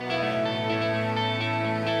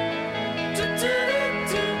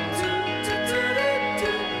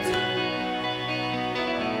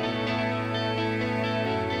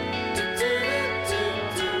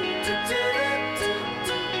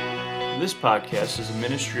This podcast is a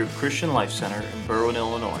ministry of Christian Life Center in Berwyn,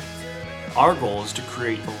 Illinois. Our goal is to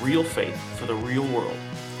create a real faith for the real world,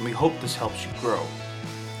 and we hope this helps you grow.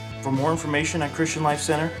 For more information on Christian Life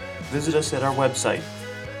Center, visit us at our website,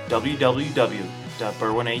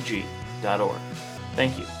 www.berwynag.org.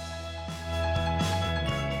 Thank you.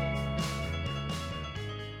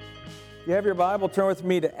 If you have your Bible, turn with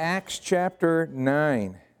me to Acts chapter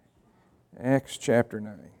 9. Acts chapter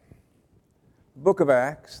 9. Book of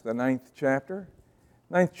Acts, the 9th chapter.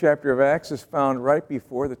 9th chapter of Acts is found right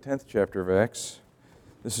before the 10th chapter of Acts.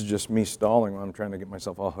 This is just me stalling while I'm trying to get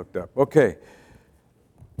myself all hooked up. Okay,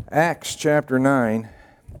 Acts chapter 9.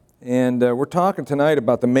 And we're talking tonight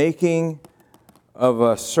about the making of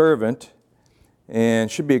a servant. And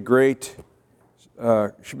should be a great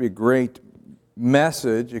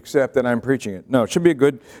message, except that I'm preaching it. No, it should be a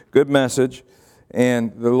good message.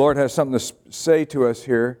 And the Lord has something to say to us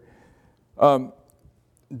here.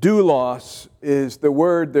 Doulos is the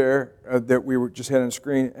word there that we just had on the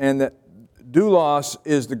screen, and that doulos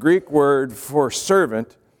is the Greek word for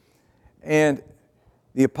servant, and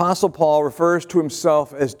the Apostle Paul refers to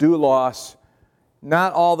himself as doulos,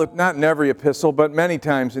 not in every epistle, but many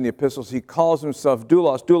times in the epistles he calls himself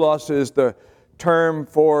doulos. Doulos is the term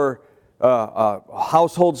for a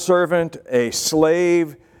household servant, a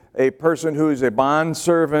slave, a person who is a bond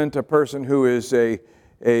servant, a person who is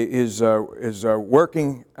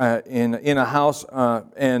working in a house,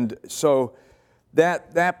 and so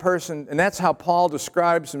that person, and that's how Paul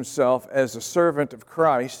describes himself, as a servant of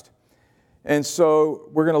Christ. And so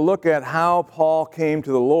we're going to look at how Paul came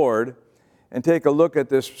to the Lord and take a look at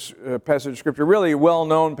this passage of Scripture, really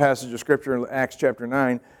well-known passage of Scripture in Acts chapter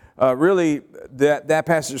 9. Really, that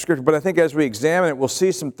passage of Scripture, but I think as we examine it, we'll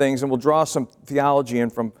see some things, and we'll draw some theology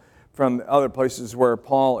in from other places where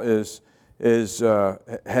Paul has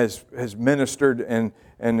ministered and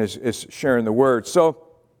is sharing the word. So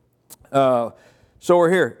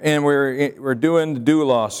we're here, and we're doing the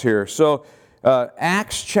doulos here. So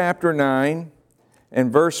Acts chapter 9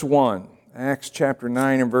 and verse 1. Acts chapter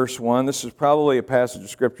 9 and verse 1. This is probably a passage of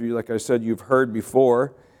Scripture, like I said, you've heard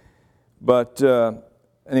before. But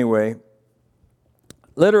anyway,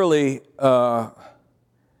 literally,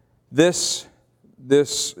 this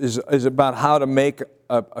is about how to make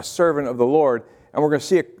a servant of the Lord, and we're going to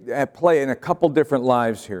see it at play in a couple different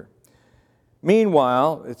lives here.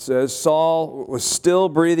 Meanwhile, it says, Saul was still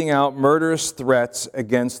breathing out murderous threats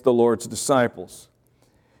against the Lord's disciples.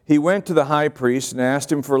 He went to the high priest and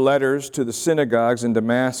asked him for letters to the synagogues in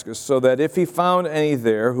Damascus, so that if he found any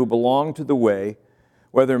there who belonged to the way,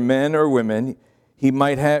 whether men or women, he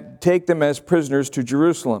might take them as prisoners to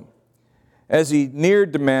Jerusalem. As he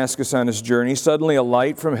neared Damascus on his journey, suddenly a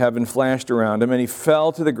light from heaven flashed around him, and he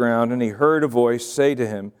fell to the ground, and he heard a voice say to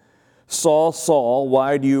him, Saul, Saul,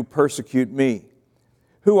 why do you persecute me?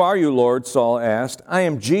 Who are you, Lord? Saul asked. I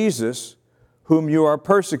am Jesus, whom you are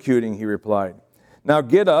persecuting, he replied. Now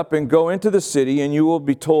get up and go into the city, and you will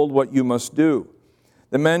be told what you must do.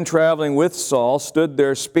 The men traveling with Saul stood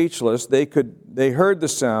there speechless. They heard the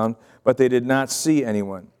sound, but they did not see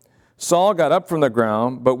anyone. Saul got up from the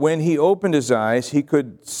ground, but when he opened his eyes, he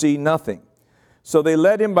could see nothing. So they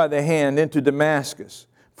led him by the hand into Damascus.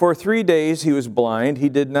 For 3 days he was blind. He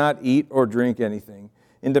did not eat or drink anything.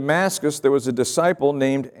 In Damascus there was a disciple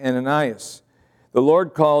named Ananias. The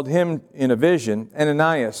Lord called him in a vision,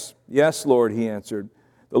 Ananias. Yes, Lord, he answered.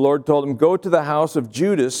 The Lord told him, go to the house of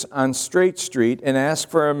Judas on Straight Street and ask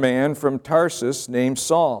for a man from Tarsus named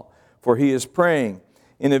Saul, for he is praying.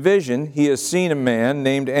 In a vision, he has seen a man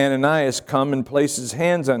named Ananias come and place his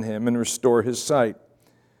hands on him and restore his sight.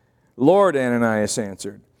 Lord, Ananias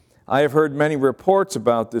answered, I have heard many reports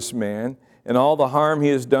about this man and all the harm he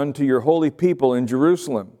has done to your holy people in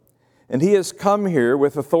Jerusalem. And he has come here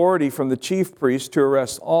with authority from the chief priest to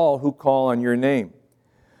arrest all who call on your name.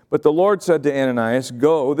 But the Lord said to Ananias,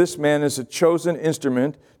 go, this man is a chosen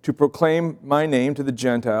instrument to proclaim my name to the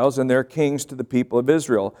Gentiles and their kings to the people of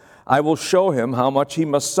Israel. I will show him how much he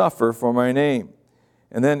must suffer for my name.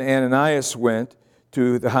 And then Ananias went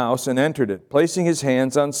to the house and entered it. Placing his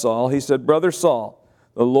hands on Saul, he said, Brother Saul,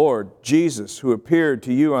 the Lord, Jesus, who appeared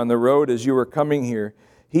to you on the road as you were coming here,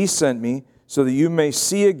 he sent me so that you may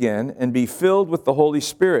see again and be filled with the Holy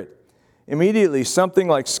Spirit. Immediately something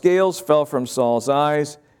like scales fell from Saul's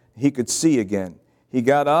eyes. He could see again. He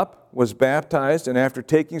got up, was baptized, and after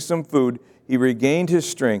taking some food, he regained his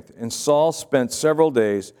strength, and Saul spent several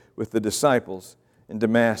days with the disciples in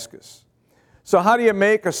Damascus. So how do you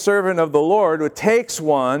make a servant of the Lord? It takes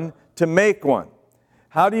one to make one.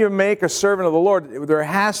 How do you make a servant of the Lord? There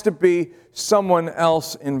has to be someone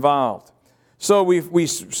else involved. So we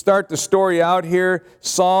start the story out here.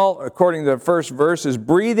 Saul, according to the first verse, is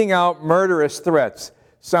breathing out murderous threats.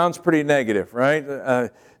 Sounds pretty negative,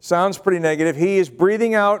 right? Sounds pretty negative. He is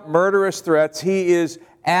breathing out murderous threats. He is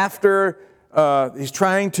after, he's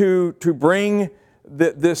trying to bring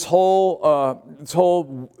this whole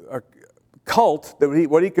cult,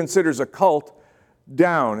 what he considers a cult,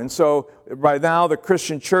 down. And so by now the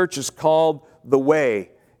Christian church is called the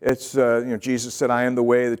Way. It's, Jesus said, I am the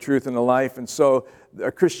way, the truth, and the life. And so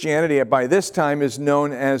Christianity by this time is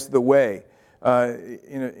known as the Way.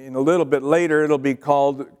 In a little bit later, it'll be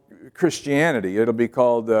called Christianity. It'll be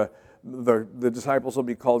called, the disciples will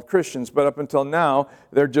be called Christians. But up until now,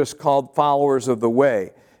 they're just called followers of the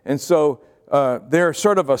Way. And so they're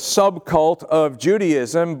sort of a subcult of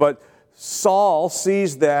Judaism, but Saul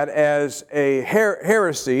sees that as a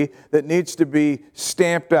heresy that needs to be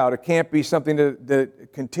stamped out. It can't be something that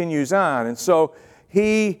continues on. And so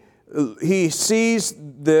he sees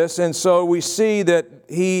this, and so we see that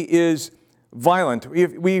he is violent.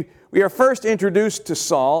 We are first introduced to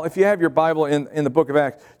Saul. If you have your Bible in the book of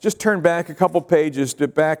Acts, just turn back a couple pages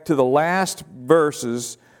back to the last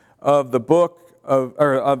verses of the book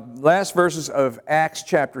last verses of Acts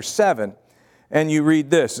chapter 7, and you read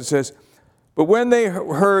this. It says, "But when they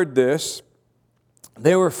heard this,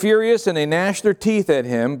 they were furious, and they gnashed their teeth at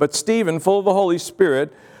him. But Stephen, full of the Holy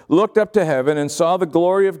Spirit, looked up to heaven and saw the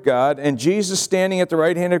glory of God, and Jesus standing at the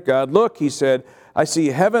right hand of God. 'Look,' he said, 'I see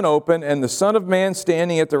heaven open, and the Son of Man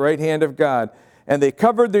standing at the right hand of God.' And they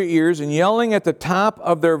covered their ears, and yelling at the top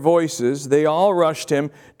of their voices, they all rushed him,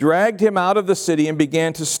 dragged him out of the city, and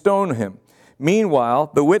began to stone him.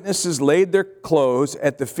 Meanwhile, the witnesses laid their clothes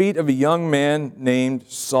at the feet of a young man named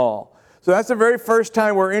Saul." So that's the very first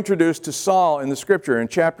time we're introduced to Saul in the Scripture. In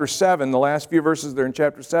chapter 7, the last few verses there in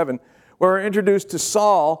chapter 7, we're introduced to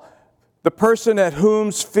Saul, the person at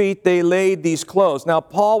whose feet they laid these clothes. Now,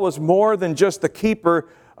 Paul was more than just the keeper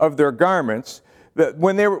of their garments.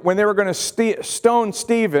 When they were going to stone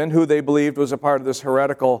Stephen, who they believed was a part of this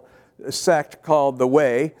heretical sect called the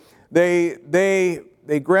Way,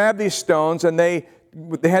 they grabbed these stones, and they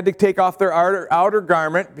had to take off their outer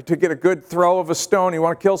garment to get a good throw of a stone. You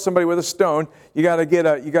want to kill somebody with a stone, you got to get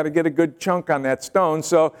a good chunk on that stone.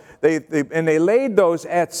 So they laid those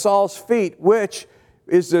at Saul's feet, which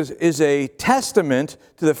is a testament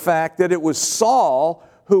to the fact that it was Saul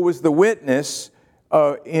who was the witness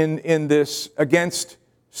in this against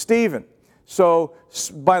Stephen. So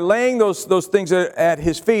by laying those things at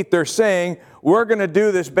his feet, they're saying, we're going to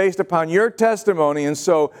do this based upon your testimony, and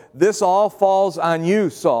so this all falls on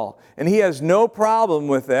you, Saul. And he has no problem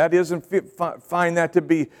with that. He doesn't find that to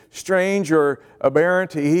be strange or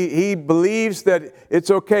aberrant. He believes that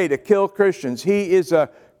it's okay to kill Christians. He is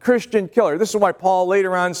a Christian killer. This is why Paul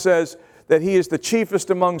later on says that he is the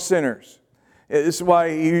chiefest among sinners. This is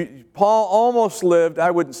why Paul almost lived,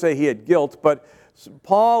 I wouldn't say he had guilt, but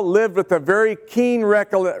Paul lived with a very keen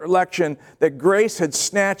recollection that grace had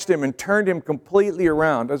snatched him and turned him completely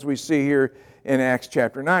around, as we see here in Acts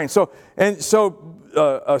chapter 9. So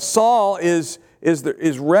Saul is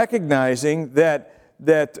recognizing that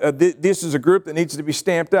this is a group that needs to be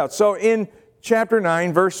stamped out. So in chapter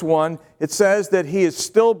 9, verse 1, it says that he is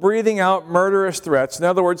still breathing out murderous threats. In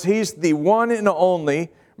other words, he's the one and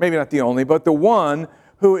only, maybe not the only, but the one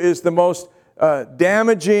who is the most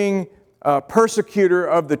damaging persecutor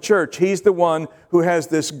of the church. He's the one who has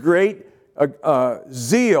this great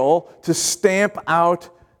zeal to stamp out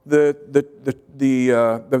the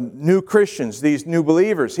new Christians, these new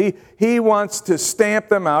believers. He wants to stamp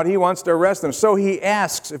them out. He wants to arrest them. So he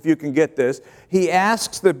asks, if you can get this, he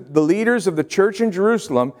asks the leaders of the church in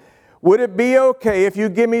Jerusalem, would it be okay if you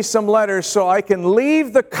give me some letters so I can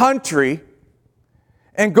leave the country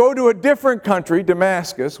and go to a different country,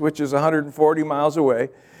 Damascus, which is 140 miles away,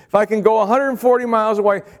 if I can go 140 miles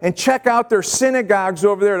away and check out their synagogues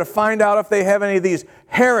over there to find out if they have any of these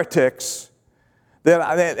heretics,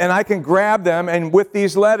 and I can grab them, and with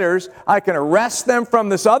these letters, I can arrest them from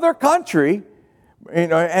this other country,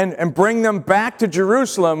 and bring them back to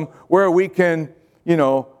Jerusalem where we can,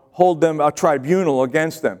 hold them a tribunal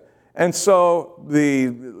against them. And so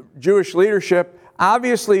the Jewish leadership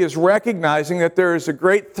obviously is recognizing that there is a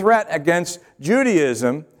great threat against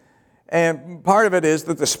Judaism. And part of it is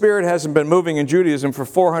that the Spirit hasn't been moving in Judaism for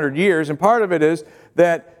 400 years. And part of it is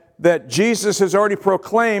that Jesus has already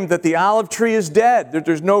proclaimed that the olive tree is dead, that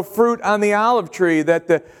there's no fruit on the olive tree, that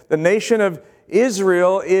the nation of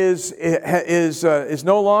Israel is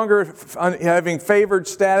no longer having favored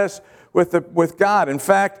status with God. In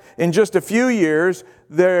fact, in just a few years,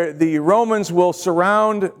 the Romans will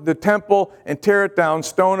surround the temple and tear it down,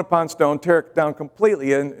 stone upon stone, tear it down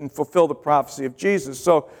completely and fulfill the prophecy of Jesus.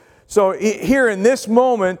 So here in this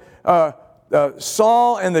moment,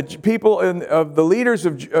 Saul and the people of the leaders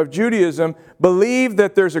of Judaism believe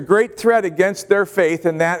that there's a great threat against their faith,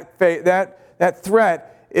 and that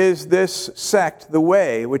threat is this sect, the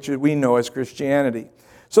Way, which we know as Christianity.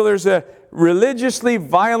 So there's a religiously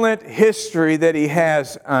violent history that he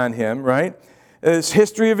has on him, right? This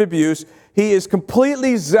history of abuse. He is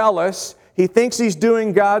completely zealous. He thinks he's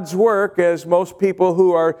doing God's work, as most people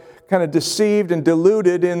who are kind of deceived and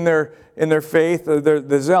deluded in their faith,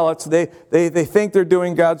 the zealots, they think they're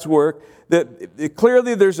doing God's work. That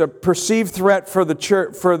clearly there's a perceived threat for the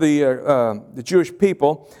church, for the Jewish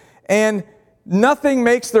people, and nothing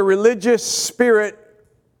makes the religious spirit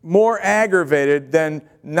more aggravated than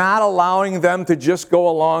not allowing them to just go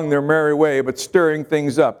along their merry way, but stirring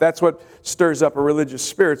things up. That's what stirs up a religious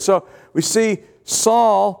spirit. So we see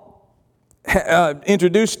Saul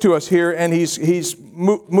introduced to us here, and he's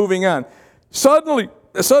moving on. Suddenly,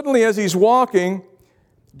 as he's walking,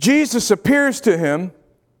 Jesus appears to him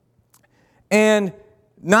and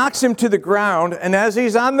knocks him to the ground. And as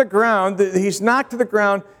he's on the ground, he's knocked to the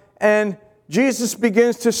ground, and Jesus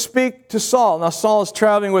begins to speak to Saul. Now, Saul is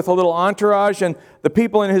traveling with a little entourage, and the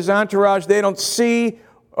people in his entourage, they don't see,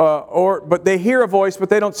 but they hear a voice, but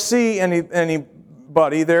they don't see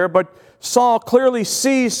anybody there. But Saul clearly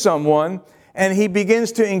sees someone, and he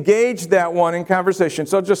begins to engage that one in conversation.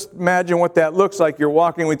 So just imagine what that looks like. You're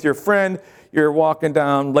walking with your friend. You're walking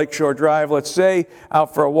down Lakeshore Drive, let's say,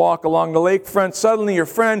 out for a walk along the lakefront. Suddenly your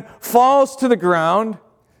friend falls to the ground,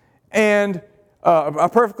 and a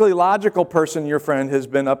perfectly logical person, your friend has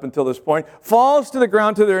been up until this point, falls to the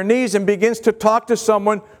ground to their knees and begins to talk to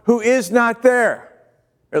someone who is not there,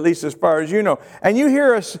 at least as far as you know. And you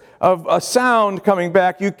hear a sound coming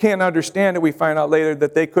back. You can't understand it. We find out later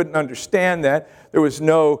that they couldn't understand that.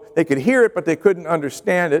 They could hear it, but they couldn't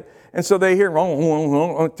understand it. And so they hear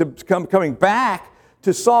coming back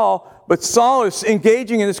to Saul, but Saul is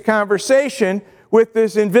engaging in this conversation with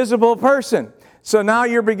this invisible person. So now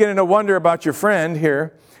you're beginning to wonder about your friend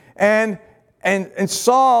here. And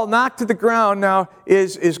Saul, knocked to the ground now,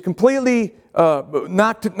 is completely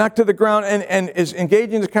knocked to the ground and is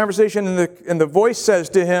engaging in this conversation. And the voice says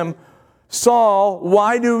to him, Saul,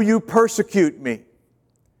 why do you persecute me?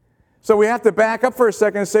 So we have to back up for a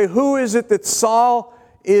second and say, who is it that Saul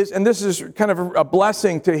is, and this is kind of a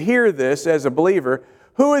blessing to hear this as a believer,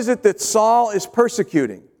 who is it that Saul is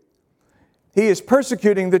persecuting? He is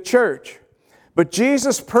persecuting the church. But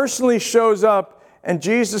Jesus personally shows up, and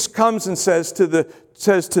Jesus comes and says to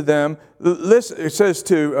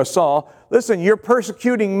Saul, listen, you're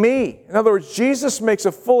persecuting me. In other words, Jesus makes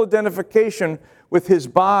a full identification with his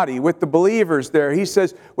body, with the believers there. He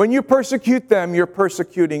says, when you persecute them, you're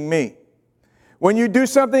persecuting me. When you do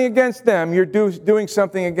something against them, you're doing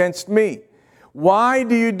something against me. Why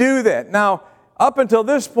do you do that? Now, up until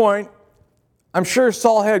this point, I'm sure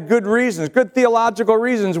Saul had good reasons, good theological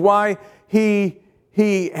reasons why he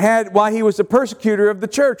was a persecutor of the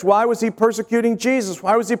church. Why was he persecuting Jesus?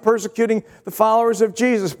 Why was he persecuting the followers of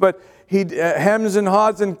Jesus? But he hems and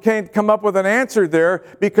haws and can't come up with an answer there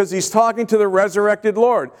because he's talking to the resurrected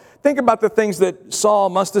Lord. Think about the things that Saul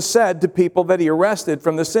must have said to people that he arrested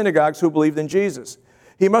from the synagogues who believed in Jesus.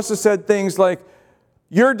 He must have said things like,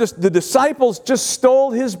 the disciples just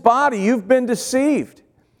stole his body. You've been deceived.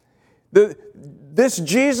 This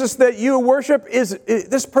Jesus that you worship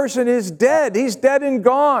this person is dead. He's dead and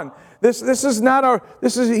gone. He's not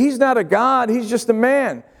a God. He's just a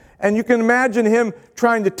man. And you can imagine him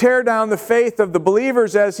trying to tear down the faith of the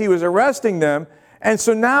believers as he was arresting them. And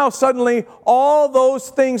so now suddenly all those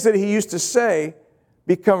things that he used to say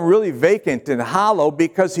become really vacant and hollow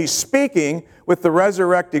because he's speaking with the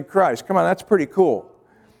resurrected Christ. Come on, that's pretty cool.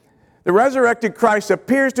 The resurrected Christ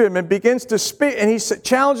appears to him and begins to speak, and he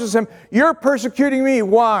challenges him, you're persecuting me.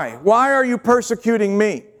 Why? Why are you persecuting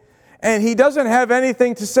me? And he doesn't have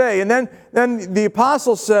anything to say. And then the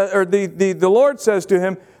apostle says, or the Lord says to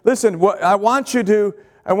him, listen, I want you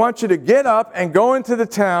to get up and go into the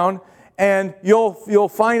town, and you'll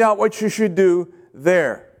find out what you should do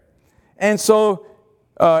there. And so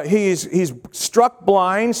he's struck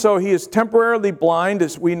blind, so he is temporarily blind.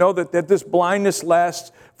 As we know that this blindness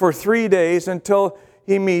lasts for 3 days until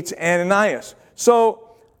he meets Ananias. So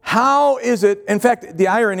how is it, in fact, the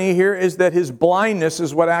irony here is that his blindness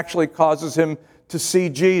is what actually causes him to see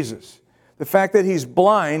Jesus. The fact that he's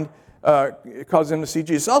blind causes him to see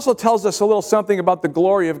Jesus. It also tells us a little something about the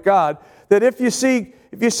glory of God, that if you see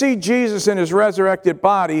Jesus in his resurrected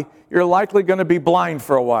body, you're likely going to be blind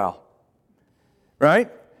for a while. right?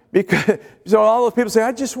 Because so all those people say,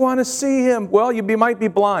 I just want to see him. Well, you might be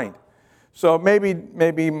blind. So maybe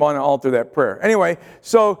you want to alter that prayer. Anyway,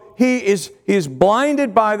 so he is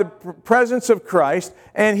blinded by the presence of Christ,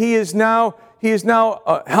 and he is now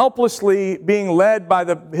helplessly being led by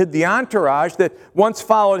the entourage that once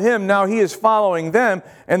followed him. Now he is following them,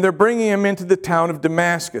 and they're bringing him into the town of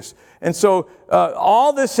Damascus. And so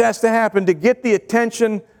all this has to happen to get the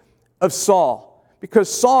attention of Saul, because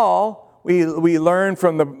Saul, we learn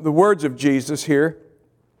from the words of Jesus here,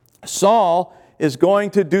 Saul is going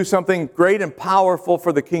to do something great and powerful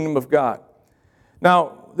for the kingdom of God.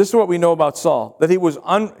 Now, this is what we know about Saul, that he was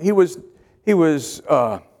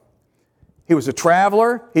a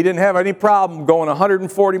traveler. He didn't have any problem going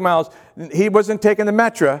 140 miles. He wasn't taking the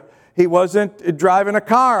metro. He wasn't driving a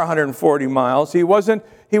car 140 miles. He wasn't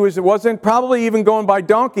probably even going by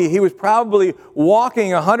donkey. He was probably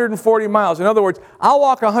walking 140 miles. In other words, I'll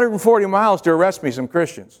walk 140 miles to arrest me some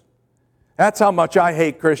Christians. That's how much I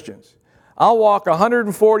hate Christians. I'll walk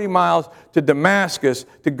 140 miles to Damascus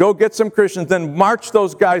to go get some Christians, then march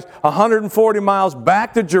those guys 140 miles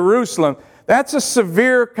back to Jerusalem. That's a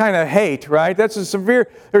severe kind of hate, right?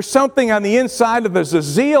 There's something on the inside of us, a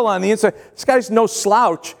zeal on the inside. This guy's no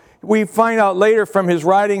slouch. We find out later from his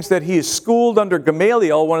writings that he is schooled under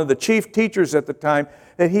Gamaliel, one of the chief teachers at the time,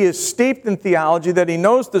 that he is steeped in theology, that he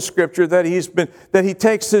knows the Scripture, that he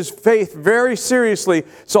takes his faith very seriously.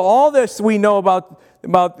 So all this we know about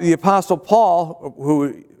the Apostle Paul,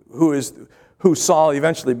 who Saul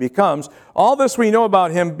eventually becomes. All this we know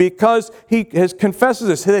about him because he confesses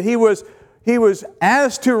this, that he was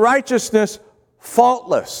as to righteousness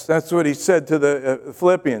faultless. That's what he said to the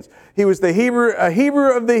Philippians. He was a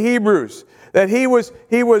Hebrew of the Hebrews. That he was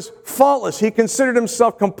faultless. He considered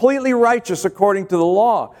himself completely righteous according to the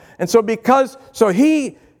law. And so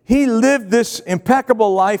he lived this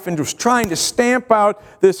impeccable life and was trying to stamp out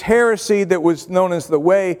this heresy that was known as the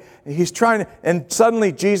way. And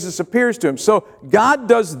suddenly Jesus appears to him. So God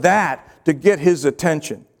does that to get his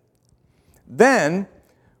attention. Then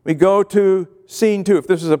we go to scene 2. If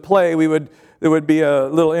this is a play, there would be a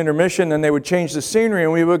little intermission and they would change the scenery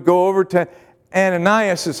and we would go over to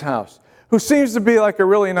Ananias' house, who seems to be like a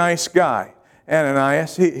really nice guy.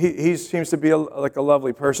 Ananias, he seems to be like a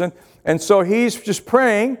lovely person. And so he's just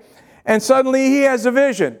praying, and suddenly he has a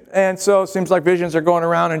vision. And so it seems like visions are going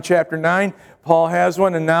around in chapter 9. Paul has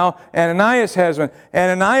one, and now Ananias has one.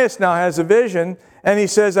 Ananias now has a vision, and he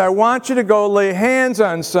says, I want you to go lay hands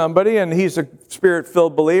on somebody. And he's a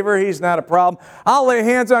Spirit-filled believer. He's not a problem. I'll lay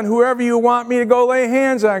hands on whoever you want me to go lay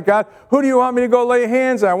hands on, God. Who do you want me to go lay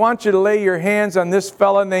hands on? I want you to lay your hands on this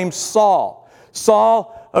fella named Saul.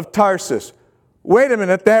 Saul of Tarsus. Wait a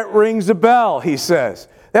minute, that rings a bell, he says.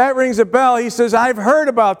 That rings a bell. He says, I've heard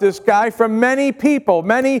about this guy from many people.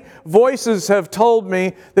 Many voices have told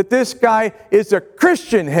me that this guy is a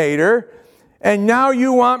Christian hater, and now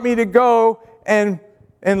you want me to go and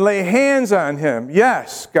lay hands on him.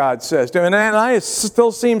 Yes, God says to him. And Ananias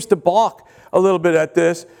still seems to balk a little bit at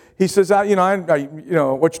this. He says, what you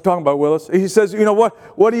talking about, Willis? He says,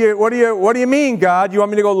 what do you mean, God? You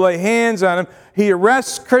want me to go lay hands on him? He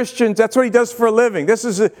arrests Christians. That's what he does for a living. This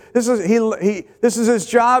is his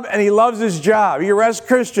job, and he loves his job. He arrests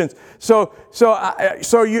Christians. So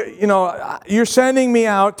you're sending me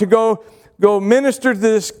out to go minister to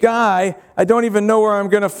this guy. I don't even know where I'm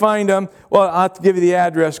going to find him. Well, I'll have to give you the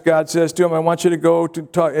address. God says to him, I want you to go to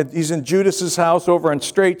talk. He's in Judas's house over on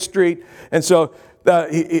Straight Street, and so.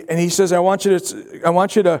 He says, I want you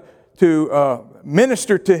to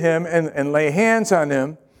minister to him and lay hands on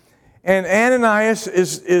him. And Ananias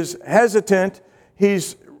is hesitant.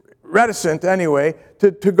 He's reticent anyway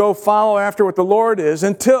to go follow after what the Lord is,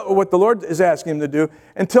 until what the Lord is asking him to do,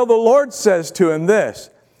 until the Lord says to him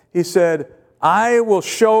this. He said, I will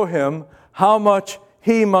show him how much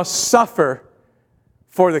he must suffer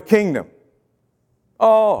for the kingdom.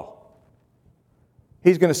 Oh,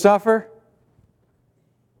 he's going to suffer?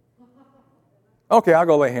 Okay, I'll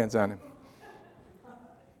go lay hands on him.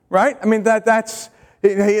 Right? I mean, that's,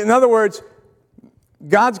 in other words,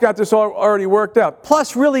 God's got this already worked out.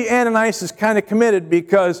 Plus, really, Ananias is kind of committed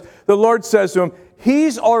because the Lord says to him,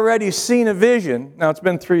 he's already seen a vision. Now, it's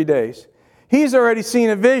been 3 days. He's already seen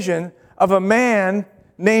a vision of a man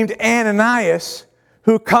named Ananias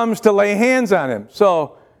who comes to lay hands on him.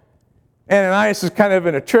 So, Ananias is kind of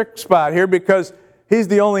in a trick spot here because he's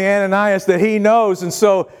the only Ananias that he knows. And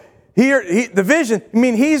so, the vision,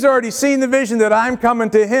 he's already seen the vision that I'm coming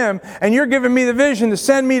to him, and you're giving me the vision to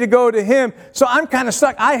send me to go to him. So I'm kind of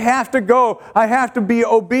stuck. I have to go. I have to be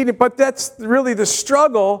obedient. But that's really the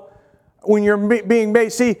struggle when you're being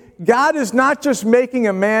made. See, God is not just making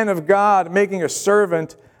a man of God, making a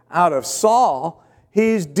servant out of Saul.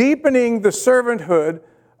 He's deepening the servanthood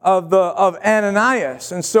of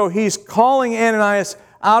Ananias. And so he's calling Ananias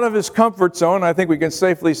out of his comfort zone. I think we can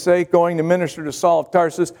safely say going to minister to Saul of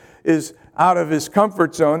Tarsus is out of his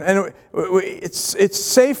comfort zone. And it's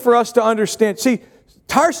safe for us to understand. See,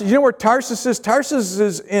 Tarsus, you know where Tarsus is? Tarsus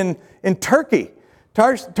is in Turkey.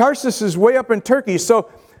 Tarsus is way up in Turkey. So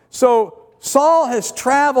Saul has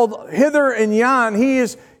traveled hither and yon.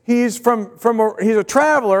 He's a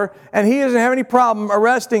traveler, and he doesn't have any problem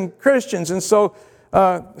arresting Christians. And so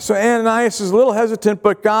Ananias is a little hesitant,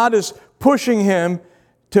 but God is pushing him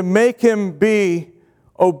to make him be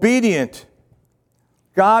obedient.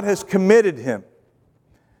 God has committed him.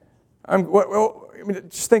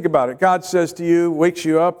 Just think about it. God says to you, wakes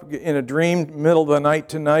you up in a dream, middle of the night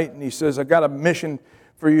tonight, and he says, I've got a mission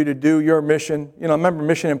for you to do, your mission. You know, remember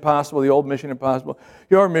Mission Impossible, the old Mission Impossible?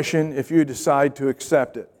 Your mission if you decide to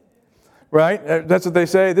accept it. Right? That's what they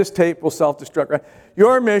say. This tape will self-destruct, right?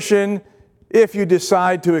 Your mission if you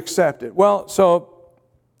decide to accept it. Well, so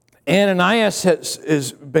Ananias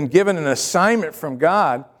has been given an assignment from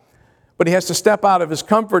God, but he has to step out of his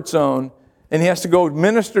comfort zone, and he has to go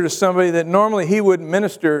minister to somebody that normally he wouldn't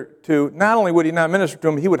minister to. Not only would he not minister to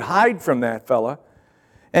him, he would hide from that fella.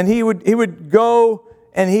 And he would go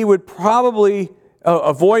and he would probably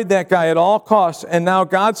avoid that guy at all costs. And now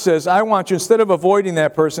God says, I want you, instead of avoiding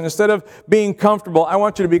that person, instead of being comfortable, I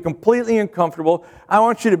want you to be completely uncomfortable. I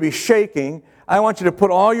want you to be shaking. I want you to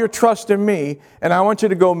put all your trust in me, and I want you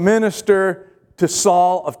to go minister to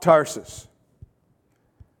Saul of Tarsus.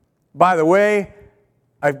 By the way,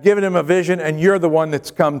 I've given him a vision, and you're the one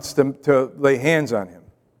that's come to lay hands on him.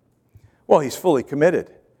 Well, he's fully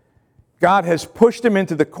committed. God has pushed him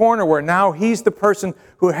into the corner where now he's the person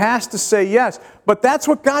who has to say yes. But that's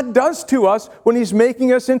what God does to us when he's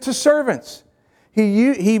making us into servants.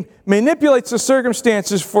 He manipulates the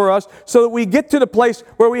circumstances for us so that we get to the place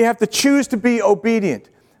where we have to choose to be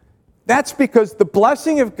obedient. That's because the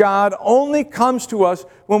blessing of God only comes to us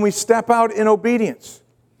when we step out in obedience.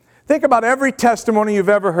 Think about every testimony you've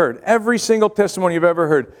ever heard. Every single testimony you've ever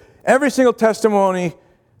heard. Every single testimony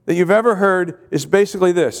that you've ever heard is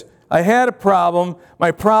basically this. I had a problem.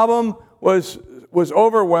 My problem was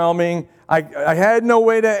overwhelming. I had no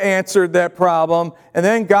way to answer that problem. And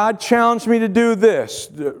then God challenged me to do this,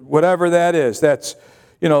 whatever that is. That's,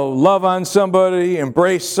 love on somebody,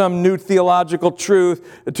 embrace some new theological truth,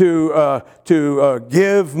 to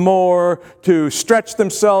give more, to stretch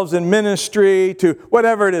themselves in ministry, to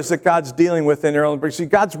whatever it is that God's dealing with in their own. See,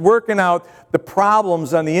 God's working out the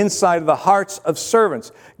problems on the inside of the hearts of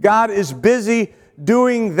servants. God is busy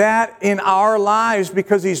doing that in our lives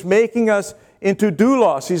because he's making us into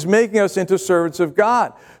doulos. He's making us into servants of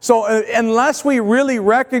God. So unless we really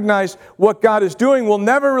recognize what God is doing, we'll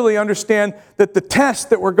never really understand that the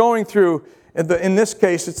test that we're going through, in this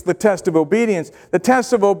case, it's the test of obedience. The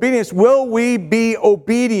test of obedience, will we be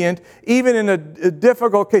obedient even in a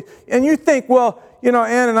difficult case? And you think, well,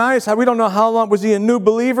 Ananias, we don't know how long, was he a new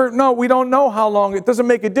believer? No, we don't know how long. It doesn't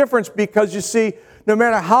make a difference because you see, no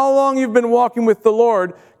matter how long you've been walking with the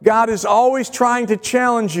Lord, God is always trying to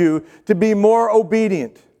challenge you to be more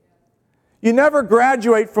obedient. You never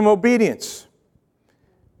graduate from obedience,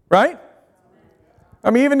 right?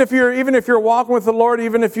 I mean, even if you're walking with the Lord,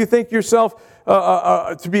 even if you think yourself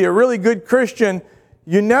to be a really good Christian,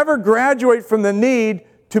 you never graduate from the need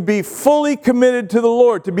to be fully committed to the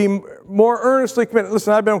Lord, to be more earnestly committed.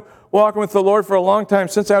 Listen, I've been walking with the Lord for a long time,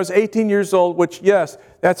 since I was 18 years old, which, yes,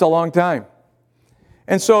 that's a long time.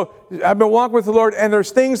 And so I've been walking with the Lord, and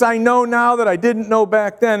there's things I know now that I didn't know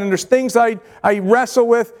back then, and there's things I wrestled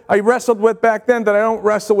with back then that I don't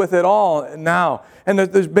wrestle with at all now. And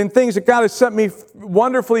there's been things that God has set me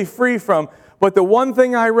wonderfully free from. But the one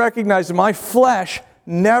thing I recognize is my flesh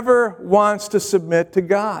never wants to submit to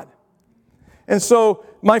God. And so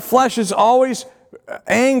my flesh is always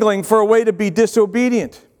angling for a way to be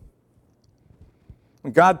disobedient.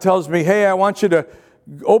 And God tells me, hey, I want you to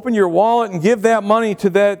open your wallet and give that money to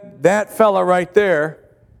that fella right there.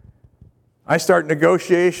 I start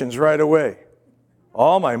negotiations right away.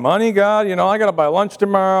 All my money, God, I got to buy lunch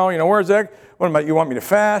tomorrow. Where's that? You want me to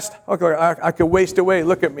fast? Okay, I could waste away.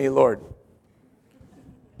 Look at me, Lord.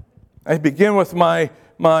 I begin with my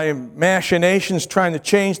machinations trying to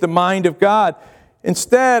change the mind of God.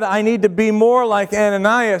 Instead, I need to be more like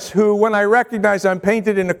Ananias, who, when I recognize I'm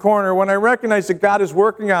painted in a corner, when I recognize that God is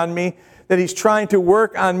working on me, that he's trying to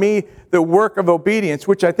work on me the work of obedience,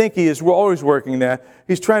 which I think he is always working that.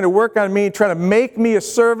 He's trying to work on me, trying to make me a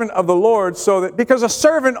servant of the Lord, so that, because a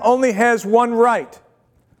servant only has one right.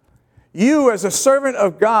 You, as a servant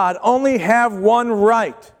of God, only have one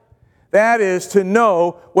right. That is to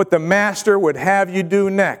know what the master would have you do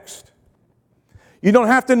next. You don't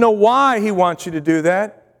have to know why he wants you to do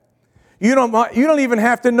that. You don't even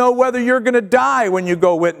have to know whether you're going to die when you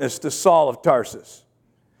go witness to Saul of Tarsus.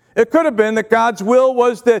 It could have been that God's will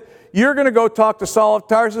was that you're going to go talk to Saul of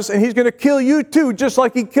Tarsus and he's going to kill you too, just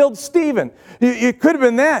like he killed Stephen. It could have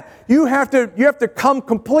been that. You have to come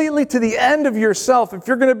completely to the end of yourself if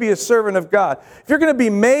you're going to be a servant of God. If you're going to be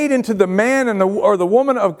made into the man or the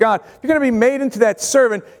woman of God, if you're going to be made into that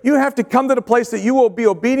servant, you have to come to the place that you will be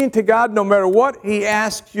obedient to God no matter what he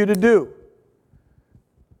asks you to do.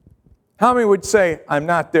 How many would say, I'm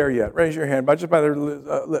not there yet? Raise your hand, just by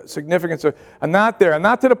the significance of, I'm not there. I'm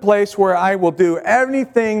not to the place where I will do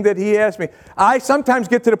anything that he asks me. I sometimes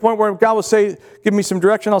get to the point where God will say, give me some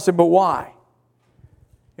direction. I'll say, but why?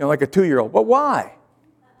 You know, like a 2-year-old. But why?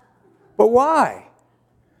 But why?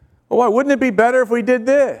 Well, why? Wouldn't it be better if we did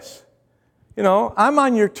this? You know, I'm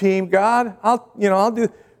on your team, God. I'll do.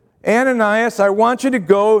 Ananias, I want you to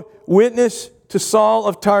go witness to Saul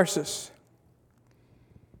of Tarsus.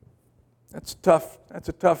 That's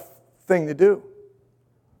a tough thing to do.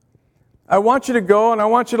 I want you to go and I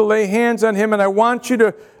want you to lay hands on him and I want you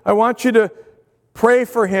to pray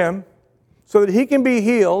for him so that he can be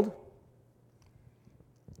healed.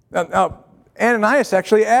 Now Ananias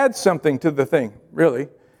actually adds something to the thing, really.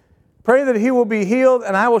 Pray that he will be healed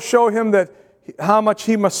and I will show him that how much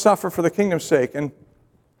he must suffer for the kingdom's sake. And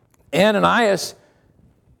Ananias,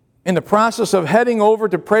 in the process of heading over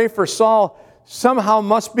to pray for Saul, somehow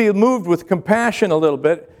must be moved with compassion a little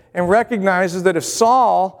bit and recognizes that if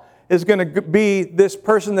Saul is going to be this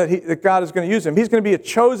person that God is going to use him, he's going to be a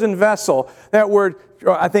chosen vessel. That word,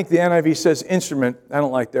 I think the NIV says instrument. I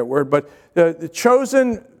don't like that word, but the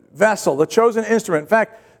chosen vessel, the chosen instrument. In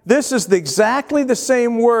fact, this is exactly the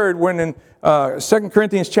same word when in 2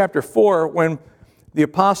 Corinthians chapter 4, when the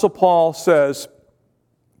Apostle Paul says,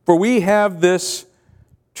 for we have this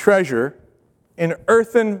treasure in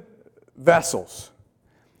earthen vessels.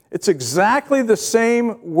 It's exactly the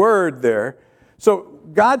same word there. So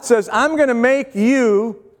God says, I'm going to make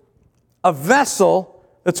you a vessel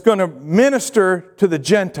that's going to minister to the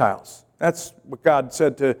Gentiles. That's what God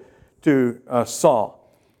said to Saul.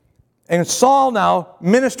 And Saul now,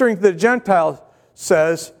 ministering to the Gentiles,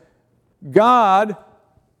 says, God,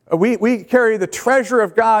 we carry the treasure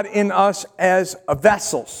of God in us as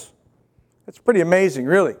vessels. That's pretty amazing,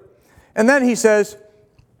 really. And then he says,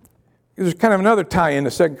 there's kind of another tie-in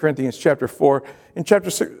to 2 Corinthians chapter 4. In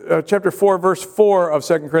chapter 4, verse 4 of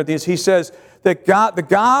 2 Corinthians, he says that the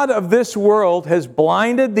God of this world has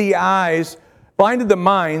blinded the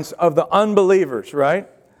minds of the unbelievers, right?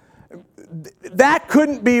 That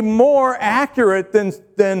couldn't be more accurate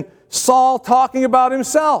than Saul talking about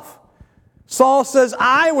himself. Saul says,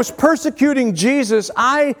 I was persecuting Jesus.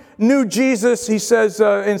 I knew Jesus, he says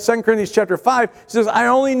in 2 Corinthians chapter 5, he says, I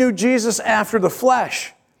only knew Jesus after the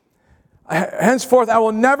flesh. Henceforth, I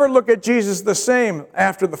will never look at Jesus the same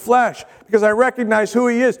after the flesh because I recognize who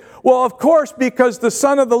he is. Well, of course, because the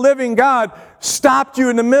Son of the living God stopped you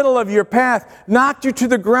in the middle of your path, knocked you to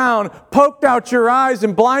the ground, poked out your eyes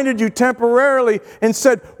and blinded you temporarily and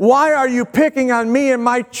said, why are you picking on me and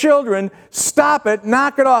my children? Stop it,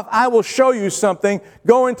 knock it off. I will show you something.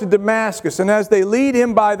 Go into Damascus. And as they lead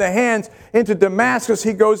him by the hands into Damascus,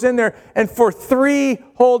 he goes in there and for 3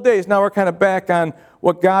 whole days, now we're kind of back on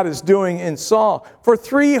what God is doing in Saul. For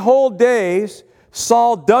 3 whole days,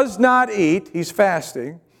 Saul does not eat. He's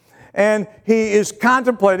fasting. And he is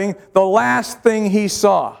contemplating the last thing he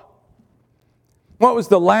saw. What was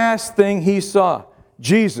the last thing he saw?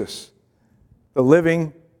 Jesus, the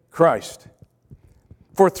living Christ.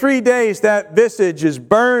 For 3 days, that visage is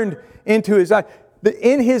burned into his eye.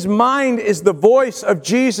 In his mind is the voice of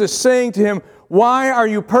Jesus saying to him, why are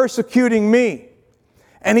you persecuting me?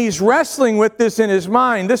 And he's wrestling with this in his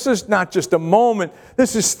mind. This is not just a moment.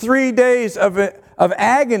 This is 3 days of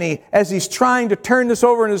agony as he's trying to turn this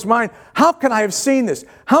over in his mind. How could I have seen this?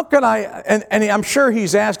 How could I? And I'm sure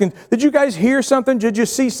he's asking, did you guys hear something? Did you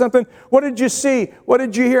see something? What did you see? What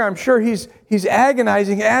did you hear? I'm sure he's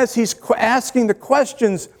agonizing as he's asking the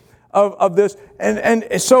questions of this.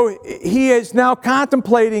 And so he is now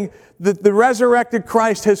contemplating the resurrected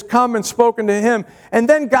Christ has come and spoken to him. And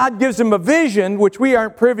then God gives him a vision, which we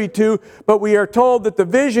aren't privy to, but we are told that the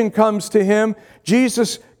vision comes to him.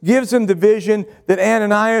 Jesus gives him the vision that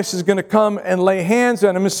Ananias is going to come and lay hands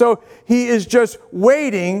on him. And so he is just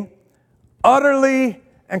waiting, utterly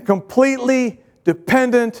and completely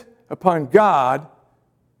dependent upon God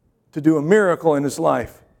to do a miracle in his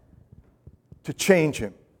life, to change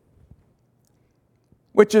him.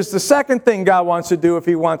 which is the second thing God wants to do if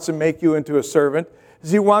He wants to make you into a servant,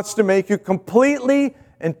 is He wants to make you completely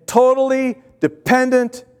and totally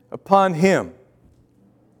dependent upon Him.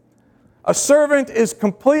 A servant is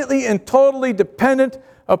completely and totally dependent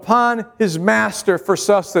upon his master for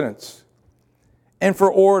sustenance and for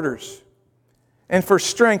orders and for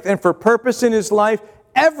strength and for purpose in his life.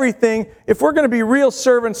 Everything, if we're going to be real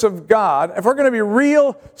servants of God, if we're going to be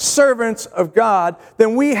real servants of God,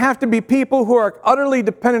 then we have to be people who are utterly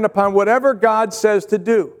dependent upon whatever God says to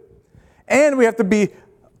do. And we have to be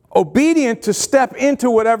obedient to step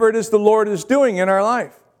into whatever it is the Lord is doing in our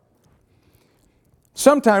life.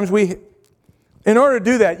 Sometimes in order to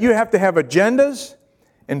do that, you have to have agendas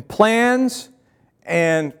and plans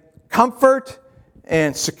and comfort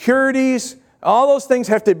and securities. All those things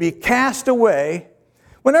have to be cast away.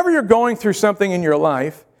 Whenever you're going through something in your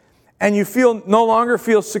life and you no longer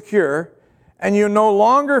feel secure and you no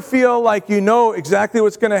longer feel like you know exactly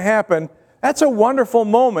what's going to happen, that's a wonderful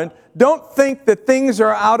moment. Don't think that things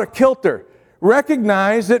are out of kilter.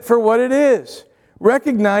 Recognize it for what it is.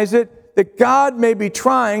 Recognize it that God may be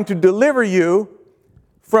trying to deliver you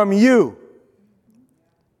from you.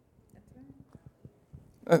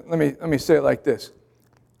 Let me say it like this.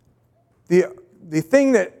 The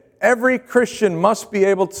thing that every Christian must be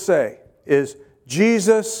able to say is,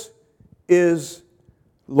 Jesus is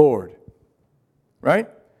Lord. Right?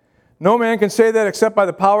 No man can say that except by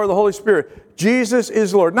the power of the Holy Spirit. Jesus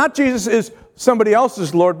is Lord. Not Jesus is somebody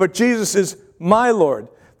else's Lord, but Jesus is my Lord.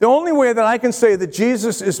 The only way that I can say that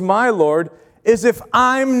Jesus is my Lord is if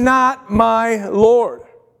I'm not my Lord.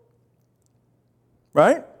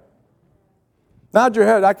 Right? Nod your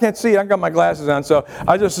head. I can't see. I've got my glasses on, so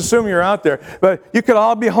I just assume you're out there. But you could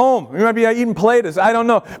all be home. You might be eating Play-Dohs. I don't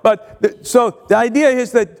know. But so the idea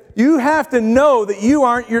is that you have to know that you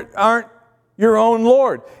aren't your own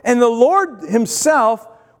Lord. And the Lord Himself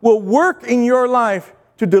will work in your life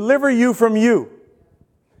to deliver you from you.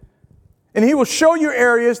 And He will show you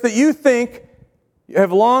areas that you think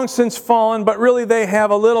have long since fallen, but really they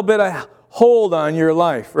have a little bit of hold on your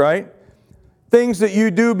life, right? Things that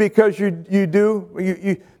you do because you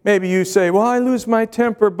do. Maybe you say, well, I lose my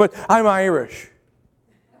temper, but I'm Irish.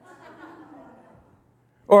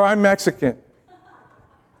 Or I'm Mexican.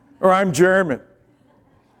 Or I'm German.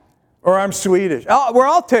 Or I'm Swedish. We're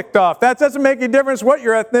all ticked off. That doesn't make any difference what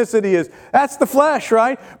your ethnicity is. That's the flesh,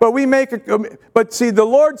 right? But see, the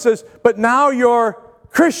Lord says, but now you're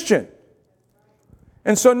Christian.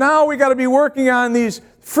 And so now we got to be working on these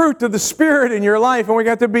fruit of the Spirit in your life, and we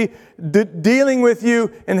got to be dealing with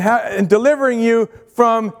you and delivering you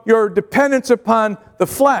from your dependence upon the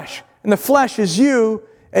flesh. And the flesh is you,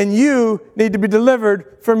 and you need to be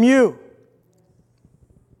delivered from you.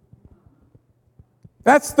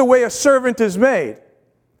 That's the way a servant is made.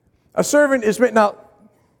 A servant is made. Now,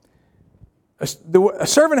 a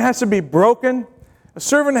servant has to be broken. A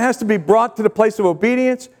servant has to be brought to the place of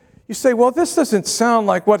obedience. You say, well, this doesn't sound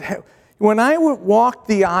like when I walked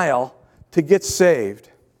the aisle to get saved,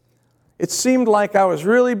 it seemed like I was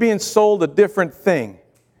really being sold a different thing.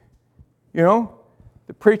 You know,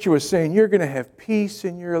 the preacher was saying, you're going to have peace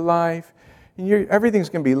in your life, and everything's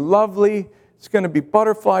going to be lovely. It's going to be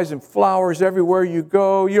butterflies and flowers everywhere you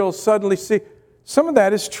go. You'll suddenly see. Some of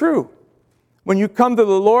that is true. When you come to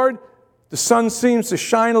the Lord, the sun seems to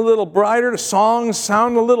shine a little brighter. The songs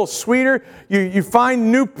sound a little sweeter. You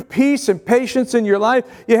find new peace and patience in your life.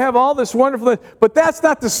 You have all this wonderful, but that's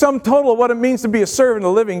not the sum total of what it means to be a servant of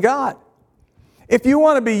the living God. If you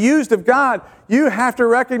want to be used of God, you have to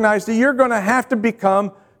recognize that you're going to have to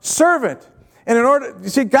become servant. And you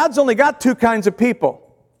see, God's only got two kinds of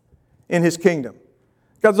people in His kingdom.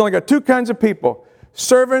 God's only got two kinds of people.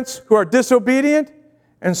 Servants who are disobedient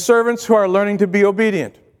and servants who are learning to be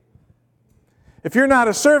obedient. If you're not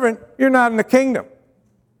a servant, you're not in the kingdom.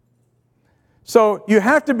 So you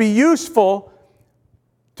have to be useful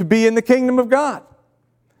to be in the kingdom of God.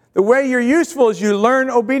 The way you're useful is you learn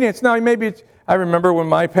obedience. Now, I remember when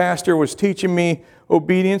my pastor was teaching me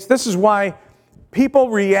obedience. This is why people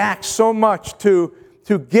react so much to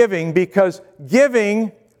giving, because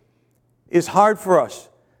giving is hard for us.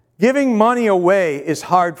 Giving money away is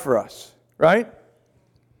hard for us, right?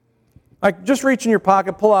 Like, just reach in your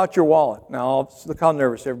pocket, pull out your wallet. Now, look how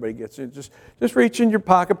nervous everybody gets. Just reach in your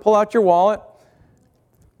pocket, pull out your wallet,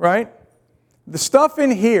 right? The stuff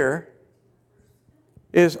in here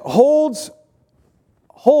holds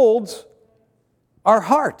our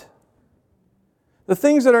heart. The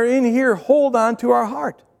things that are in here hold on to our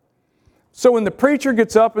heart. So when the preacher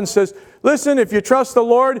gets up and says, listen, if you trust the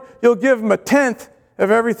Lord, you'll give Him 1/10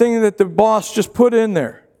 of everything that the boss just put in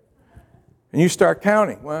there. And you start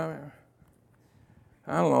counting. Well,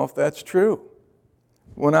 I don't know if that's true.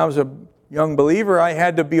 When I was a young believer, I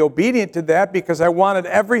had to be obedient to that because I wanted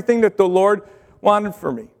everything that the Lord wanted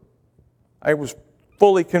for me. I was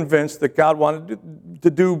fully convinced that God wanted to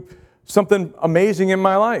do something amazing in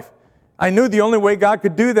my life. I knew the only way God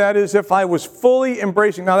could do that is if I was fully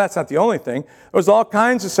embracing. Now, that's not the only thing. There was all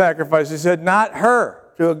kinds of sacrifices. He said, not her,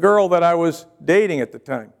 to a girl that I was dating at the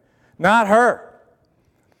time. Not her.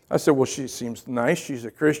 I said, well, she seems nice. She's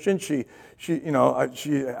a Christian.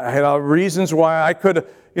 I had all reasons why I could,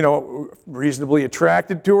 reasonably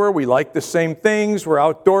attracted to her. We like the same things. We're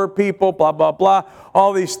outdoor people, blah, blah, blah.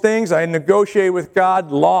 All these things. I negotiated with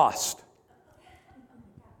God, lost.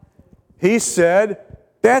 He said,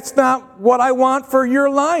 that's not what I want for your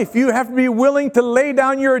life. You have to be willing to lay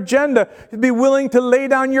down your agenda, to be willing to lay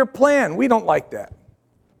down your plan. We don't like that.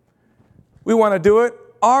 We want to do it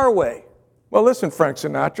our way. Well, listen, Frank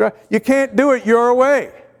Sinatra, you can't do it your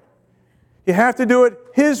way. You have to do it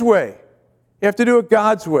His way. You have to do it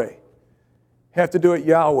God's way. You have to do it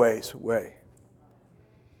Yahweh's way.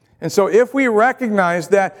 And so if we recognize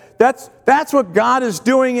that, that's what God is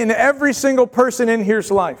doing in every single person in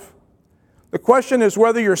here's life. The question is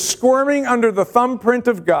whether you're squirming under the thumbprint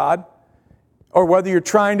of God or whether you're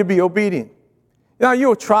trying to be obedient. Now, you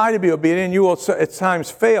will try to be obedient, and you will at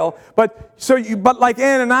times fail. But like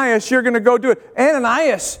Ananias, you're going to go do it.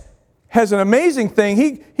 Ananias has an amazing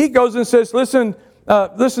thing. He goes and says, listen,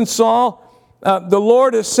 Saul, the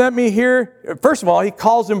Lord has sent me here. First of all, he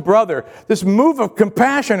calls him brother. This move of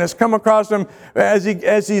compassion has come across him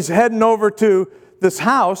as he's heading over to this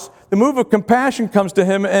house. The move of compassion comes to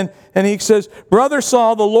him, and he says, Brother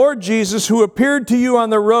Saul, the Lord Jesus, who appeared to you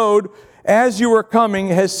on the road as you were coming,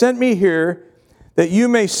 has sent me here that you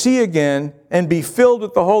may see again and be filled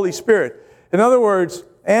with the Holy Spirit. In other words,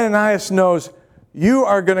 Ananias knows you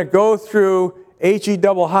are going to go through HE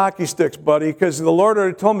double hockey sticks, buddy, because the Lord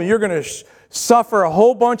already told me you're going to suffer a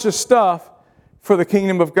whole bunch of stuff for the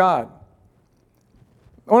kingdom of God.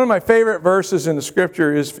 One of my favorite verses in the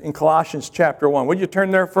Scripture is in Colossians chapter 1. Would you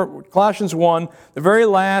turn there for Colossians 1, the very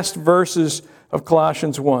last verses of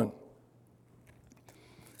Colossians 1.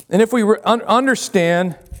 And if we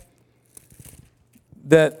understand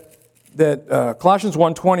that Colossians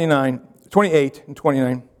 1, 28 and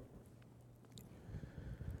 29,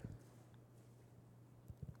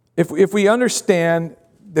 if we understand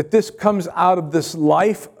that this comes out of this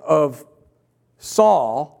life of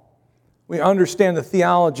Saul, we understand the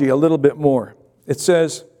theology a little bit more. It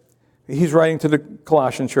says, he's writing to the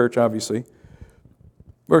Colossian church, obviously.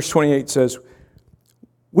 Verse 28 says,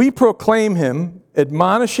 we proclaim him,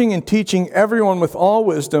 admonishing and teaching everyone with all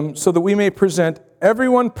wisdom, so that we may present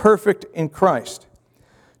everyone perfect in Christ.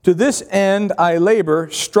 To this end I labor,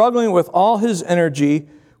 struggling with all his energy,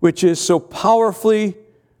 which so powerfully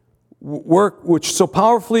works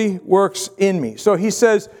in me. So he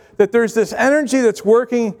says that there's this energy that's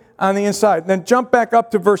working on the inside. Then jump back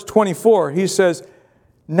up to verse 24. He says,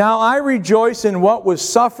 now I rejoice in what was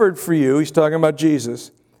suffered for you. He's talking about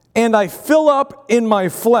Jesus. And I fill up in my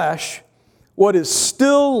flesh what is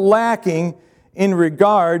still lacking in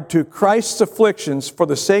regard to Christ's afflictions for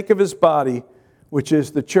the sake of his body, which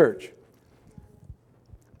is the church.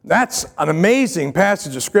 That's an amazing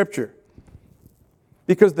passage of Scripture.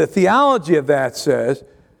 Because the theology of that says,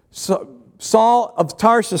 Saul of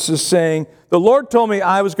Tarsus is saying, the Lord told me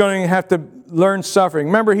I was going to have to learn suffering.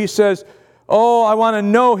 Remember, he says, oh, I want to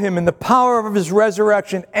know him in the power of his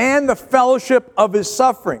resurrection and the fellowship of his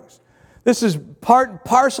sufferings. This is part and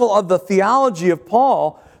parcel of the theology of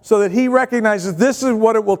Paul, so that he recognizes this is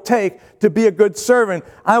what it will take to be a good servant.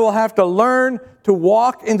 I will have to learn to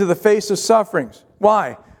walk into the face of sufferings.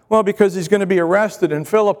 Why? Well, because he's going to be arrested in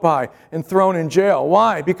Philippi and thrown in jail.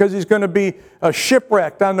 Why? Because he's going to be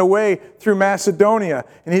shipwrecked on the way through Macedonia,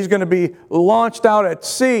 and he's going to be launched out at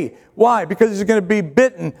sea. Why? Because he's going to be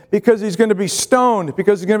bitten, because he's going to be stoned,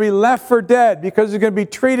 because he's going to be left for dead, because he's going to be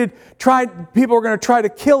people are going to try to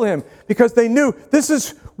kill him, because they knew this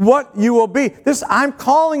is what you will be. I'm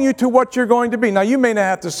calling you to what you're going to be. Now, you may not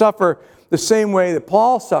have to suffer the same way that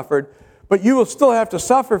Paul suffered, but you will still have to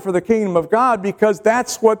suffer for the kingdom of God, because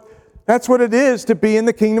that's what it is to be in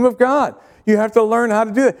the kingdom of God. You have to learn how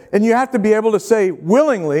to do it. And you have to be able to say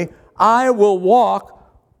willingly, I will walk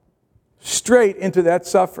straight into that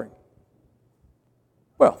suffering.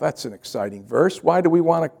 Well, that's an exciting verse. Why do we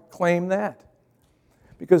want to claim that?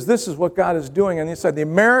 Because this is what God is doing on the inside. The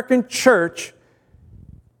American church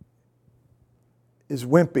is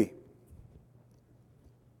wimpy.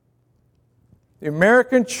 The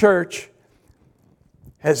American church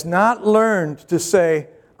has not learned to say,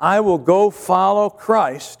 I will go follow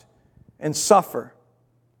Christ and suffer.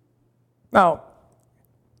 Now,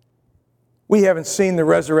 we haven't seen the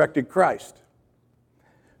resurrected Christ.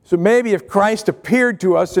 So maybe if Christ appeared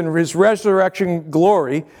to us in his resurrection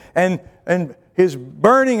glory and his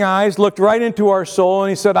burning eyes looked right into our soul and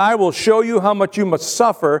he said, I will show you how much you must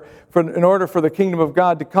suffer in order for the kingdom of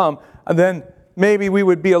God to come, and then maybe we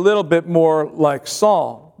would be a little bit more like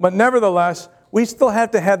Saul. But nevertheless, we still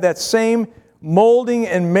have to have that same molding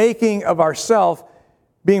and making of ourselves,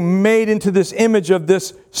 being made into this image of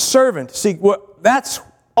this servant. See, that's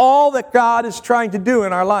all that God is trying to do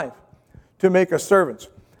in our life, to make us servants.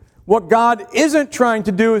 What God isn't trying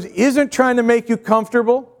to do is isn't trying to make you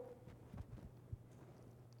comfortable.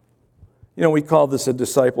 You know, we call this a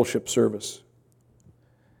discipleship service.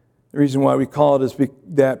 The reason why we call it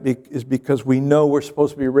is because we know we're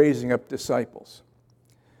supposed to be raising up disciples.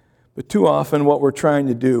 But too often what we're trying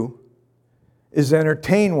to do is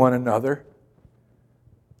entertain one another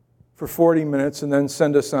for 40 minutes and then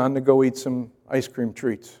send us on to go eat some ice cream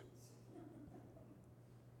treats.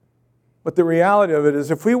 But the reality of it is,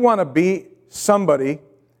 if we want to be somebody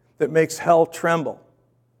that makes hell tremble,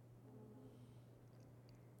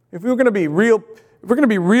 if we're going to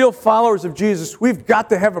be real followers of Jesus, we've got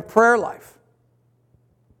to have a prayer life.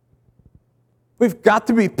 We've got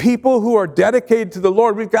to be people who are dedicated to the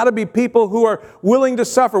Lord. We've got to be people who are willing to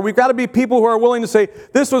suffer. We've got to be people who are willing to say,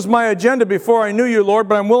 this was my agenda before I knew you, Lord,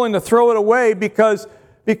 but I'm willing to throw it away because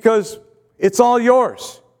it's all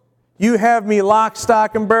yours. You have me lock,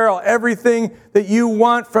 stock, and barrel. Everything that you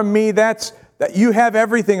want from me, that you have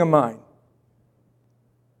everything of mine.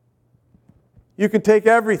 You can take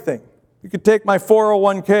everything. You can take my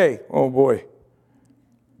 401k. Oh boy.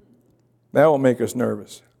 That will make us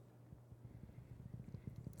nervous.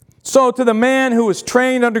 So to the man who was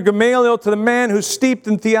trained under Gamaliel, to the man who's steeped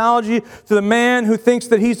in theology, to the man who thinks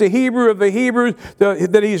that he's a Hebrew of the Hebrews,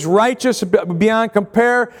 that he's righteous beyond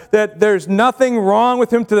compare, that there's nothing wrong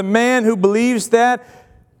with him, to the man who believes that,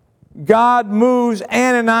 God moves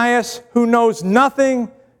Ananias, who knows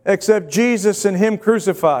nothing except Jesus and him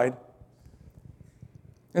crucified,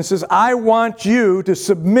 and says, I want you to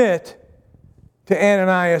submit to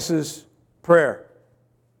Ananias' prayer.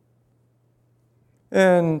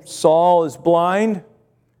 And Saul is blind,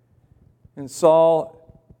 and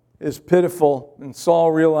Saul is pitiful, and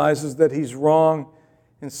Saul realizes that he's wrong,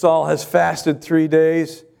 and Saul has fasted 3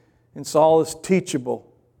 days, and Saul is teachable.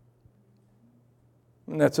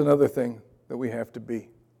 And that's another thing that we have to be.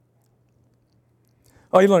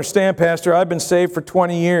 Oh, you don't understand, Pastor, I've been saved for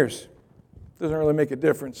 20 years. Doesn't really make a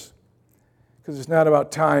difference, because it's not about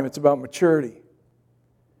time, it's about maturity.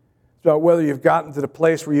 It's about whether you've gotten to the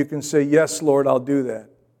place where you can say, yes, Lord, I'll do that.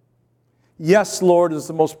 Yes, Lord, is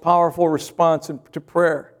the most powerful response to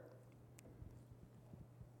prayer.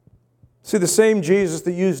 See, the same Jesus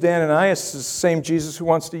that used Ananias is the same Jesus who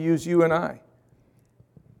wants to use you and I.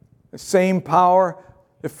 The same power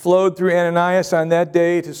that flowed through Ananias on that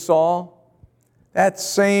day to Saul, that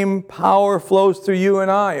same power flows through you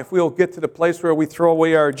and I. If we'll get to the place where we throw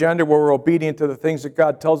away our agenda, where we're obedient to the things that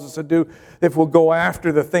God tells us to do, if we'll go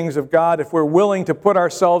after the things of God, if we're willing to put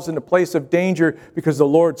ourselves in a place of danger because the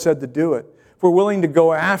Lord said to do it, if we're willing to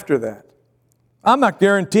go after that. I'm not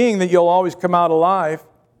guaranteeing that you'll always come out alive.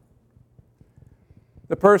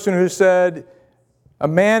 The person who said, a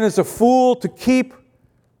man is a fool to keep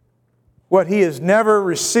what he has never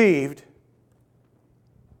received,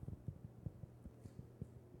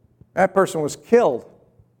 that person was killed.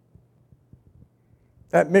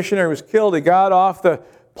 That missionary was killed. He got off the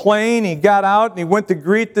plane, he got out, and he went to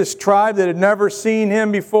greet this tribe that had never seen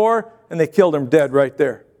him before, and they killed him dead right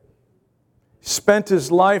there. Spent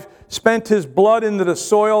his life, spent his blood into the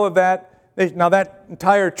soil of that. Now that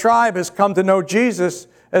entire tribe has come to know Jesus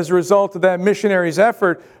as a result of that missionary's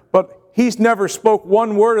effort, but he's never spoke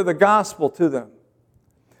one word of the gospel to them.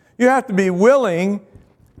 You have to be willing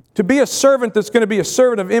to be a servant that's going to be a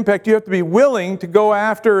servant of impact. You have to be willing to go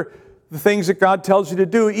after the things that God tells you to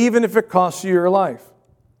do, even if it costs you your life.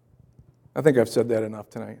 I think I've said that enough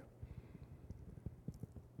tonight.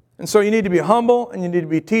 And so you need to be humble, and you need to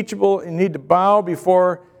be teachable, and you need to bow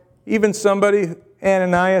before even somebody,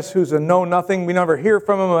 Ananias, who's a know-nothing. We never hear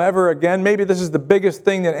from him ever again. Maybe this is the biggest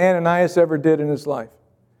thing that Ananias ever did in his life.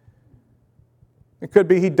 It could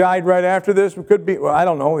be he died right after this. It could be, well, I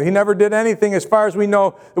don't know. He never did anything, as far as we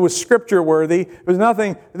know, that was Scripture-worthy. There was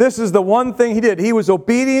nothing. This is the one thing he did. He was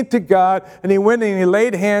obedient to God, and he went and he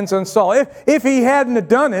laid hands on Saul. If he hadn't have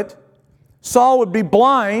done it, Saul would be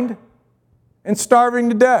blind and starving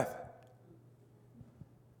to death.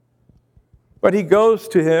 But he goes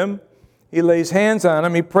to him. He lays hands on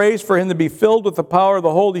him. He prays for him to be filled with the power of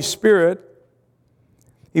the Holy Spirit.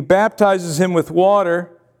 He baptizes him with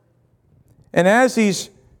water. And as he's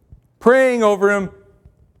praying over him,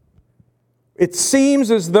 it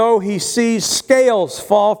seems as though he sees scales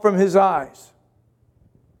fall from his eyes.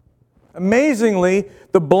 Amazingly,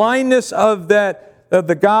 the blindness of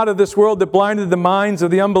the God of this world that blinded the minds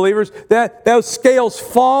of the unbelievers, that those scales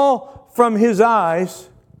fall from his eyes,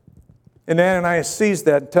 and Ananias sees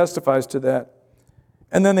that and testifies to that.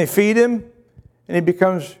 And then they feed him, and he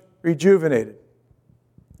becomes rejuvenated.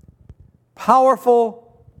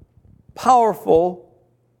 Powerful, powerful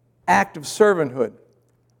act of servanthood.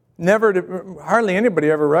 Hardly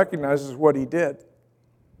anybody ever recognizes what he did.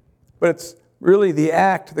 But it's really the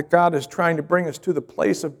act that God is trying to bring us to the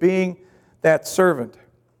place of being that servant.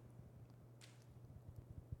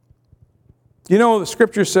 You know, the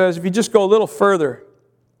Scripture says, if you just go a little further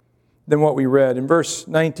than what we read, in verse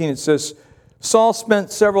 19 it says, Saul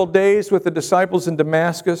spent several days with the disciples in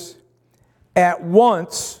Damascus. At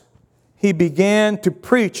once he began to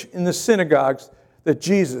preach in the synagogues that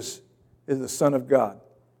Jesus is the Son of God.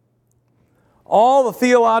 All the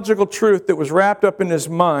theological truth that was wrapped up in his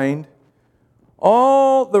mind,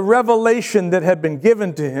 all the revelation that had been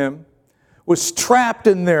given to him was trapped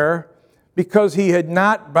in there because he had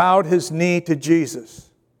not bowed his knee to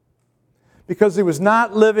Jesus. Because he was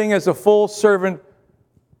not living as a full servant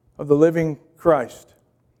of the living Christ.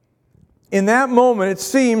 In that moment, it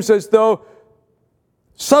seems as though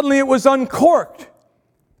suddenly it was uncorked.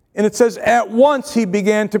 And it says, at once he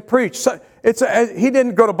began to preach. He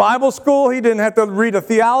didn't go to Bible school. He didn't have to read a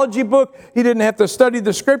theology book. He didn't have to study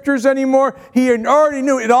the Scriptures anymore. He already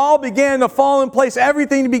knew. It all began to fall in place.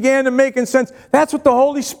 Everything began to make sense. That's what the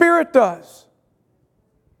Holy Spirit does.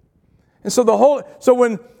 And so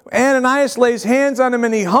when Ananias lays hands on him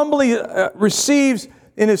and he humbly receives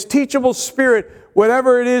in his teachable spirit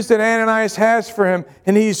whatever it is that Ananias has for him,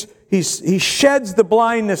 and he sheds the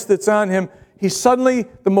blindness that's on him, he's suddenly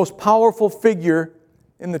the most powerful figure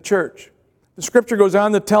in the church. The Scripture goes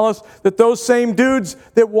on to tell us that those same dudes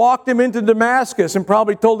that walked him into Damascus and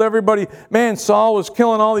probably told everybody, man, Saul was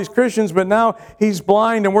killing all these Christians, but now he's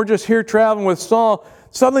blind and we're just here traveling with Saul.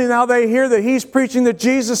 Suddenly now they hear that he's preaching that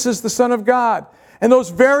Jesus is the Son of God. And those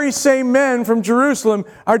very same men from Jerusalem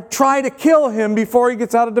are trying to kill him before he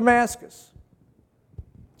gets out of Damascus.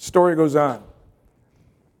 The story goes on.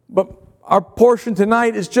 But our portion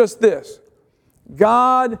tonight is just this.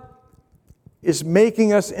 God is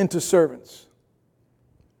making us into servants.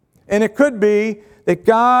 And it could be that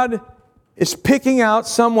God is picking out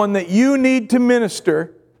someone that you need to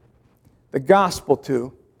minister the gospel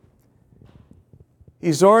to.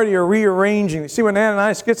 He's already rearranging. You see, when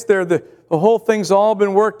Ananias gets there, the whole thing's all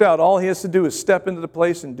been worked out. All he has to do is step into the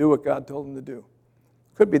place and do what God told him to do.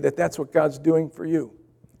 Could be that that's what God's doing for you.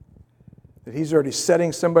 That He's already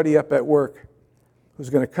setting somebody up at work who's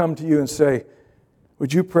going to come to you and say,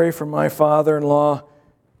 would you pray for my father-in-law?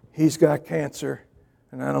 He's got cancer,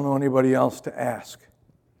 and I don't know anybody else to ask.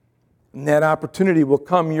 And that opportunity will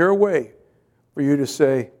come your way for you to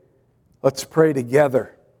say, let's pray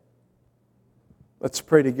together. Let's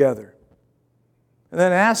pray together. And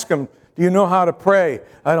then ask them, do you know how to pray?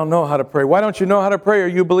 I don't know how to pray. Why don't you know how to pray? Are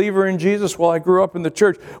you a believer in Jesus? Well, I grew up in the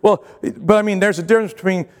church. Well, but I mean, there's a difference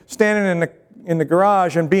between standing in the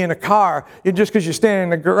garage and being a car. Just because you stand in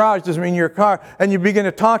the garage doesn't mean you're a car. And you begin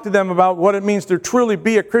to talk to them about what it means to truly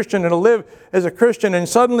be a Christian and to live as a Christian. And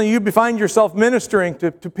suddenly you find yourself ministering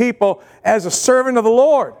to people as a servant of the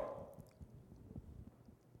Lord.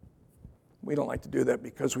 We don't like to do that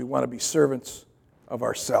because we want to be servants of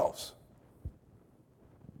ourselves.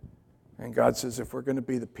 And God says if we're going to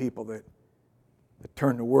be the people that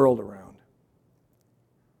turn the world around,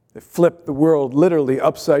 that flip the world literally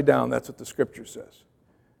upside down, that's what the Scripture says.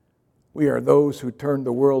 We are those who turn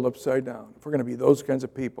the world upside down. If we're going to be those kinds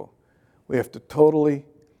of people, we have to totally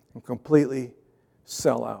and completely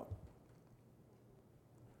sell out.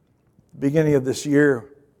 The beginning of this year,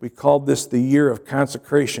 we called this the year of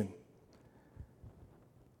consecration.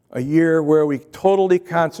 A year where we totally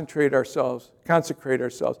consecrate ourselves,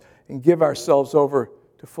 and give ourselves over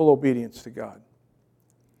to full obedience to God.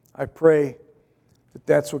 I pray that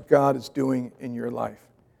that's what God is doing in your life,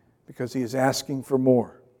 because He is asking for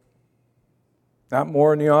more. Not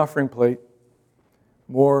more in the offering plate,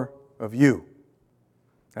 more of you.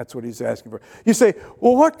 That's what He's asking for. You say,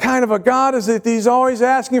 well, what kind of a God is it that He's always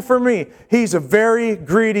asking for me? He's a very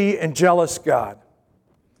greedy and jealous God.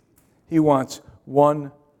 He wants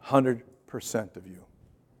 100% of you.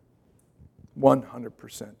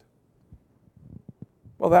 100%.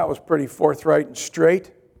 Well, that was pretty forthright and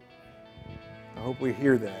straight. I hope we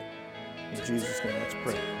hear that. In Jesus' name, let's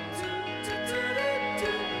pray.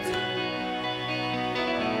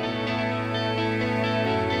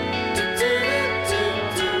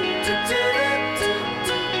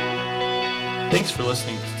 Thanks for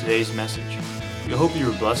listening to today's message. We hope you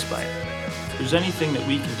were blessed by it. If there's anything that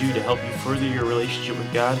we can do to help you further your relationship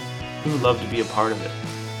with God, we would love to be a part of it.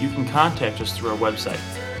 You can contact us through our website,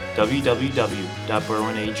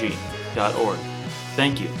 www.berwinag.org.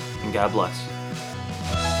 Thank you, and God bless.